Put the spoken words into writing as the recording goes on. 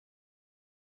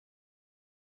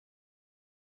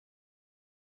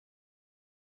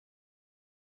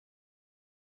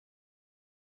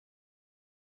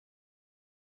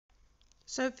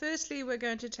So firstly we're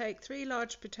going to take 3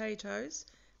 large potatoes,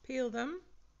 peel them,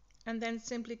 and then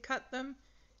simply cut them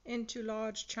into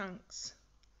large chunks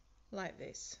like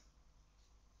this.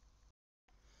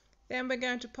 Then we're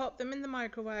going to pop them in the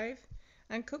microwave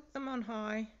and cook them on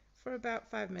high for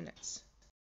about 5 minutes.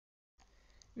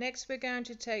 Next we're going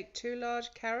to take 2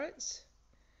 large carrots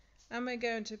and we're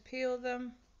going to peel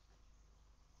them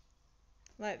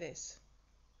like this.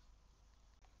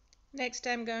 Next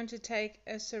I'm going to take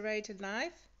a serrated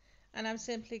knife and I'm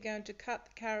simply going to cut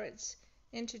the carrots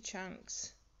into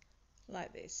chunks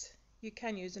like this. You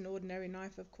can use an ordinary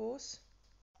knife, of course.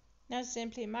 Now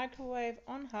simply microwave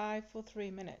on high for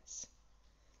 3 minutes.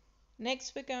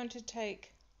 Next we're going to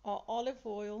take our olive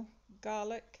oil,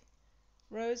 garlic,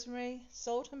 rosemary,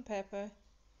 salt and pepper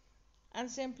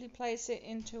and simply place it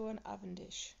into an oven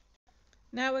dish.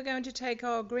 Now we're going to take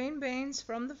our green beans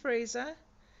from the freezer,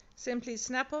 simply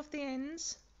snap off the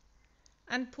ends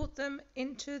and put them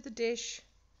into the dish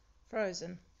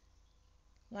frozen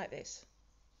like this.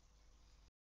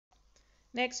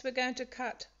 Next we're going to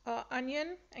cut our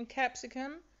onion and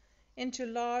capsicum into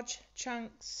large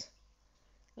chunks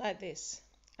like this,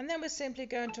 and then we're simply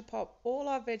going to pop all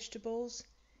our vegetables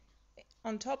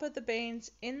on top of the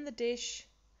beans in the dish,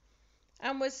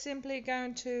 and we're simply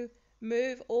going to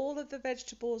move all of the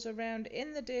vegetables around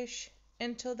in the dish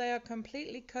until they are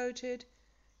completely coated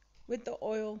with the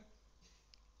oil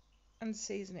and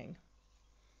seasoning,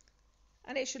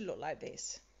 and it should look like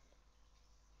this.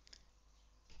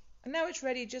 And now it's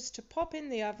ready just to pop in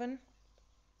the oven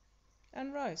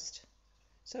and roast.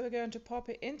 So we're going to pop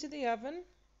it into the oven,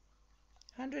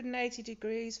 180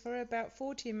 degrees for about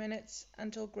 40 minutes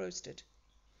until roasted.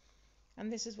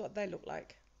 And this is what they look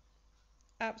like.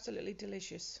 Absolutely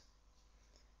delicious.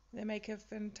 They make a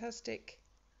fantastic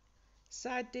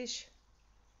side dish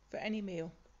for any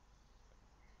meal.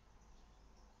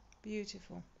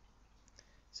 Beautiful.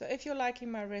 So if you're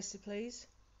liking my recipes,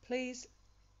 please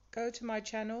go to my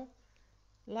channel,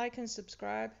 like and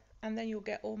subscribe, and then you'll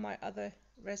get all my other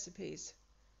recipes.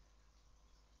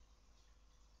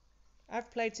 I've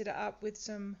plated it up with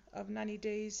some of Nanny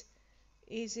D's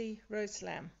easy roast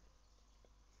lamb.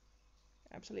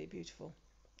 Absolutely beautiful.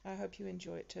 I hope you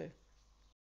enjoy it too.